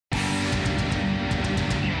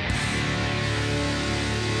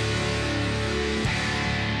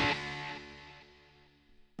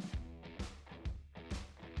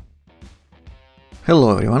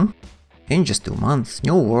Hello everyone! In just 2 months,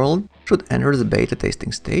 New World should enter the beta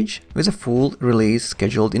testing stage with a full release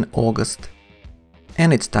scheduled in August.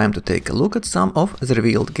 And it's time to take a look at some of the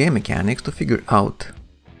revealed game mechanics to figure out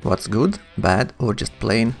what's good, bad or just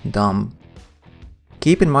plain dumb.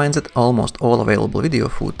 Keep in mind that almost all available video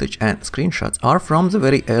footage and screenshots are from the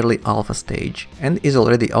very early alpha stage and is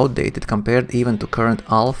already outdated compared even to current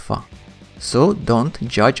alpha. So don't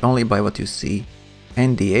judge only by what you see.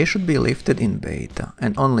 NDA should be lifted in beta,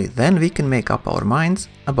 and only then we can make up our minds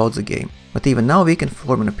about the game. But even now we can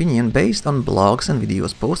form an opinion based on blogs and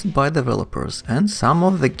videos posted by developers, and some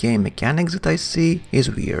of the game mechanics that I see is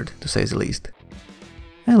weird, to say the least.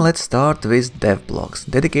 And let's start with dev blogs,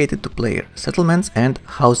 dedicated to player settlements and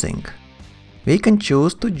housing. We can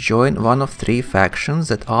choose to join one of 3 factions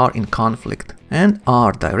that are in conflict, and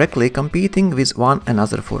are directly competing with one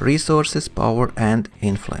another for resources, power and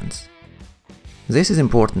influence. This is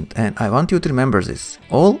important, and I want you to remember this.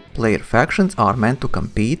 All player factions are meant to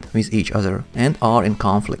compete with each other and are in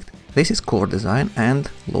conflict. This is core design and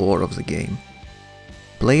lore of the game.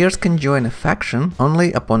 Players can join a faction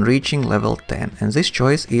only upon reaching level 10, and this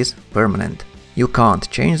choice is permanent. You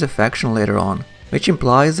can't change the faction later on, which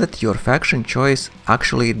implies that your faction choice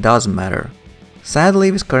actually does matter.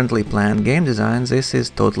 Sadly, with currently planned game design, this is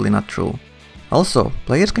totally not true. Also,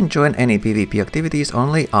 players can join any PvP activities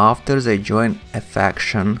only after they join a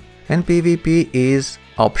faction, and PvP is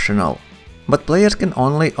optional. But players can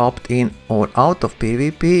only opt in or out of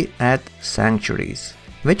PvP at sanctuaries,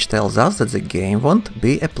 which tells us that the game won't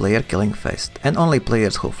be a player killing fest, and only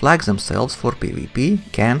players who flag themselves for PvP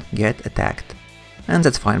can get attacked. And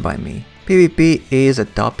that's fine by me. PvP is a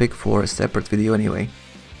topic for a separate video anyway.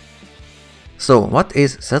 So, what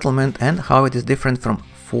is settlement and how it is different from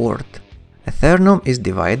fort? Aeternum is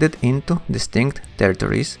divided into distinct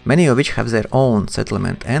territories, many of which have their own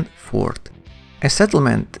settlement and fort. A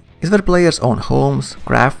settlement is where players own homes,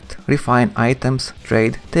 craft, refine items,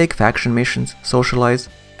 trade, take faction missions, socialize,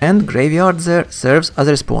 and graveyard there serves as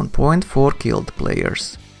a respawn point for killed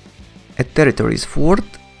players. A territory's fort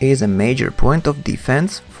is a major point of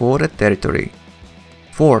defense for a territory.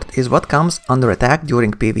 Fort is what comes under attack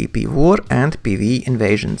during PvP war and PvE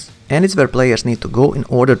invasions, and it's where players need to go in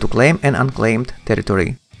order to claim an unclaimed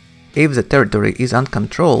territory. If the territory is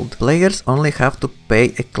uncontrolled, players only have to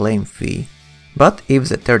pay a claim fee. But if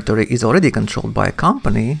the territory is already controlled by a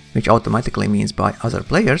company, which automatically means by other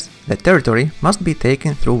players, the territory must be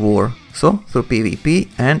taken through war, so through PvP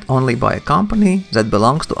and only by a company that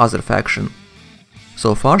belongs to other faction.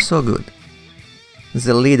 So far so good.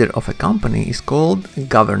 The leader of a company is called a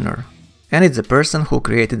governor, and it's the person who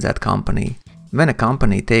created that company. When a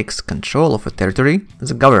company takes control of a territory,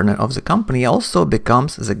 the governor of the company also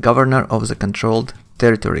becomes the governor of the controlled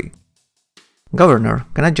territory. Governor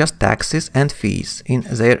can adjust taxes and fees in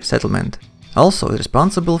their settlement. Also is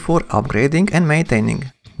responsible for upgrading and maintaining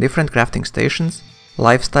different crafting stations,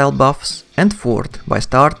 lifestyle buffs, and fort by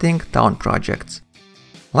starting town projects.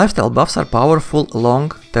 Lifestyle buffs are powerful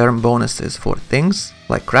long-term bonuses for things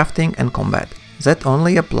like crafting and combat that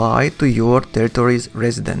only apply to your territory's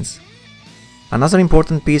residents. Another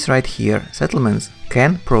important piece right here, settlements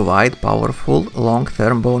can provide powerful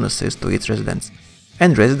long-term bonuses to its residents.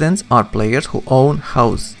 And residents are players who own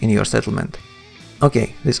house in your settlement.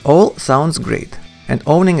 Okay, this all sounds great. And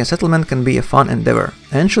owning a settlement can be a fun endeavor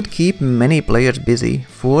and should keep many players busy,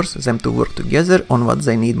 force them to work together on what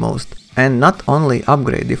they need most. And not only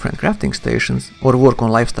upgrade different crafting stations or work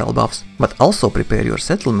on lifestyle buffs, but also prepare your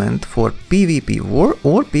settlement for PvP war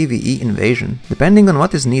or PvE invasion, depending on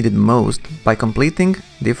what is needed most by completing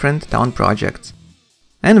different town projects.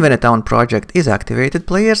 And when a town project is activated,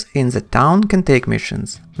 players in the town can take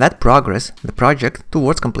missions that progress the project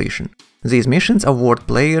towards completion. These missions award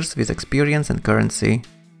players with experience and currency.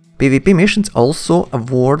 PvP missions also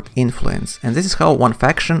award influence, and this is how one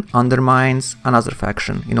faction undermines another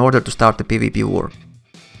faction in order to start a PvP war.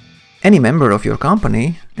 Any member of your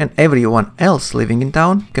company and everyone else living in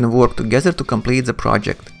town can work together to complete the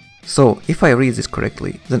project. So, if I read this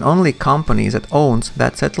correctly, then only company that owns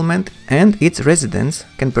that settlement and its residents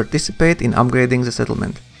can participate in upgrading the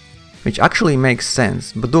settlement. Which actually makes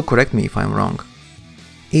sense, but do correct me if I'm wrong.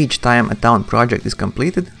 Each time a town project is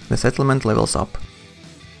completed, the settlement levels up.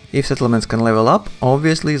 If settlements can level up,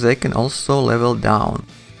 obviously they can also level down.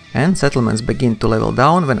 And settlements begin to level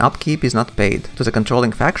down when upkeep is not paid to the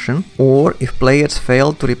controlling faction, or if players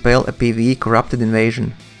fail to repel a PvE corrupted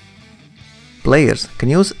invasion. Players can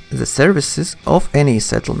use the services of any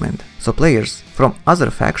settlement, so players from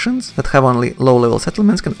other factions that have only low-level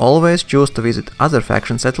settlements can always choose to visit other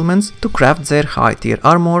faction settlements to craft their high-tier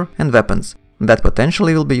armor and weapons, that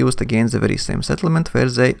potentially will be used against the very same settlement where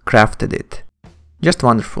they crafted it. Just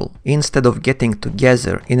wonderful. Instead of getting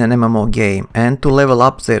together in an MMO game and to level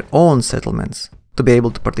up their own settlements to be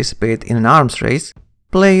able to participate in an arms race,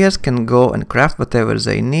 players can go and craft whatever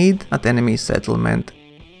they need at enemy settlement.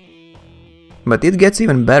 But it gets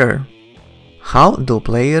even better. How do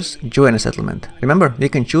players join a settlement? Remember, you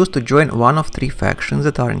can choose to join one of 3 factions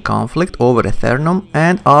that are in conflict over Aeternum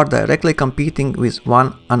and are directly competing with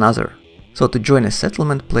one another. So to join a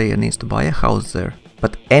settlement, player needs to buy a house there.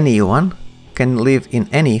 But anyone can live in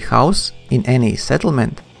any house, in any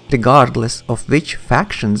settlement, regardless of which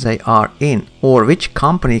faction they are in, or which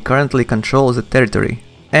company currently controls the territory.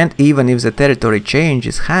 And even if the territory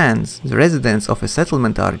changes hands, the residents of a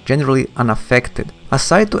settlement are generally unaffected,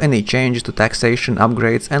 aside to any changes to taxation,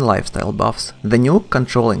 upgrades and lifestyle buffs the new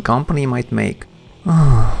controlling company might make.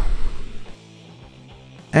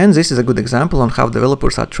 And this is a good example on how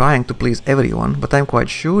developers are trying to please everyone, but I'm quite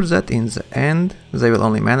sure that in the end they will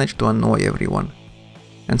only manage to annoy everyone.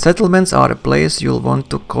 And settlements are a place you'll want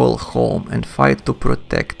to call home and fight to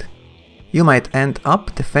protect. You might end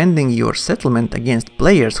up defending your settlement against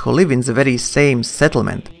players who live in the very same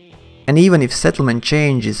settlement. And even if settlement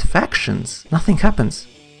changes factions, nothing happens.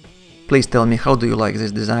 Please tell me, how do you like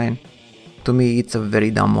this design? To me it's a very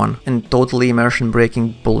dumb one and totally immersion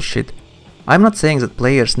breaking bullshit. I'm not saying that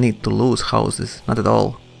players need to lose houses, not at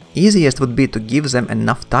all. Easiest would be to give them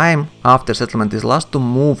enough time after settlement is lost to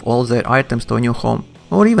move all their items to a new home.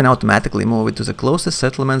 Or even automatically move it to the closest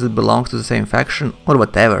settlements that belong to the same faction or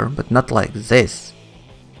whatever, but not like this.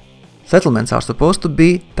 Settlements are supposed to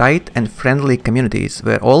be tight and friendly communities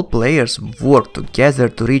where all players work together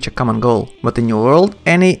to reach a common goal. But in your world,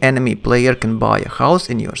 any enemy player can buy a house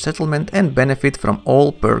in your settlement and benefit from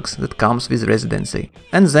all perks that comes with residency,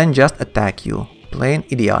 and then just attack you. Plain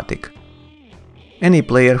idiotic. Any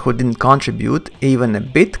player who didn't contribute even a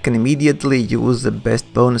bit can immediately use the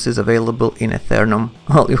best bonuses available in Aeternum.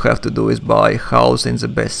 All you have to do is buy a house in the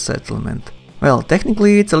best settlement. Well,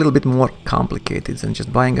 technically it's a little bit more complicated than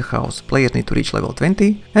just buying a house. Players need to reach level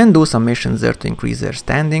 20 and do some missions there to increase their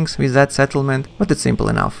standings with that settlement, but it's simple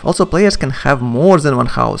enough. Also, players can have more than one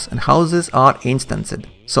house, and houses are instanced,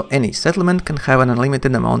 so any settlement can have an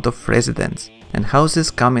unlimited amount of residents. And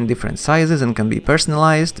houses come in different sizes and can be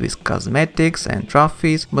personalized with cosmetics and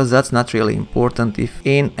trophies, but that's not really important if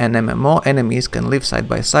in an MMO enemies can live side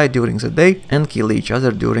by side during the day and kill each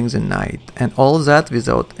other during the night, and all that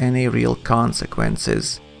without any real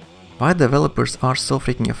consequences. Why developers are so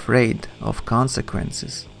freaking afraid of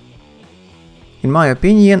consequences? In my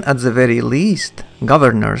opinion, at the very least,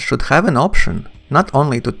 governors should have an option not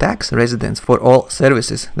only to tax residents for all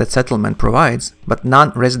services that settlement provides, but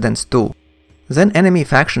non-residents too. Then enemy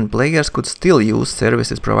faction players could still use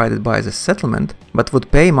services provided by the settlement, but would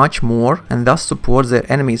pay much more and thus support their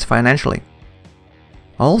enemies financially.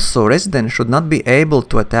 Also, residents should not be able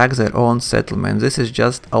to attack their own settlement, this is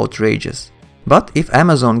just outrageous. But if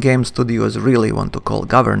Amazon Game Studios really want to call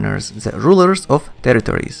governors the rulers of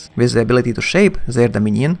territories, with the ability to shape their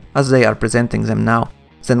dominion as they are presenting them now,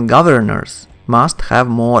 then governors must have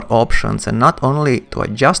more options, and not only to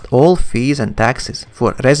adjust all fees and taxes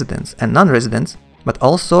for residents and non-residents, but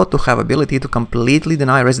also to have ability to completely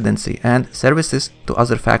deny residency and services to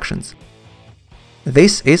other factions.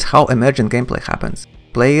 This is how emergent gameplay happens.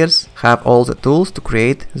 Players have all the tools to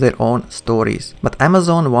create their own stories, but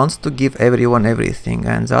Amazon wants to give everyone everything,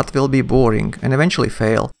 and that will be boring and eventually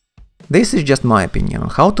fail. This is just my opinion on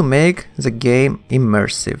how to make the game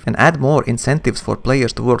immersive and add more incentives for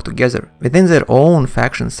players to work together within their own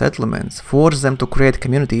faction settlements, force them to create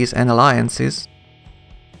communities and alliances.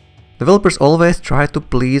 Developers always try to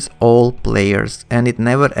please all players, and it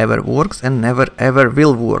never ever works and never ever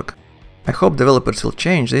will work. I hope developers will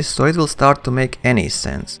change this so it will start to make any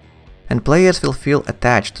sense, and players will feel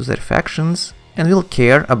attached to their factions and will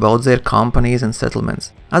care about their companies and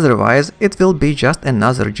settlements. Otherwise, it will be just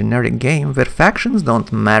another generic game where factions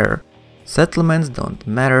don't matter, settlements don't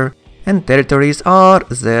matter, and territories are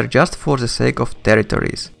there just for the sake of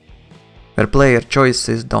territories. Where player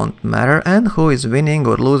choices don't matter and who is winning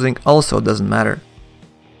or losing also doesn't matter.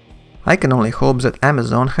 I can only hope that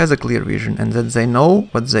Amazon has a clear vision and that they know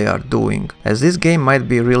what they are doing, as this game might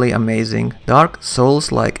be really amazing, Dark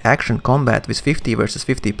Souls-like action combat with 50 vs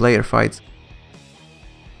 50 player fights.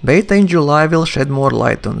 Beta in July will shed more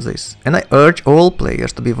light on this, and I urge all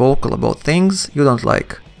players to be vocal about things you don't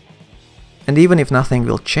like. And even if nothing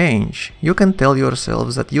will change, you can tell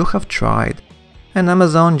yourselves that you have tried, and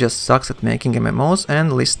Amazon just sucks at making MMOs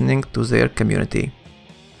and listening to their community.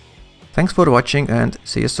 Thanks for watching and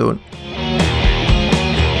see you soon.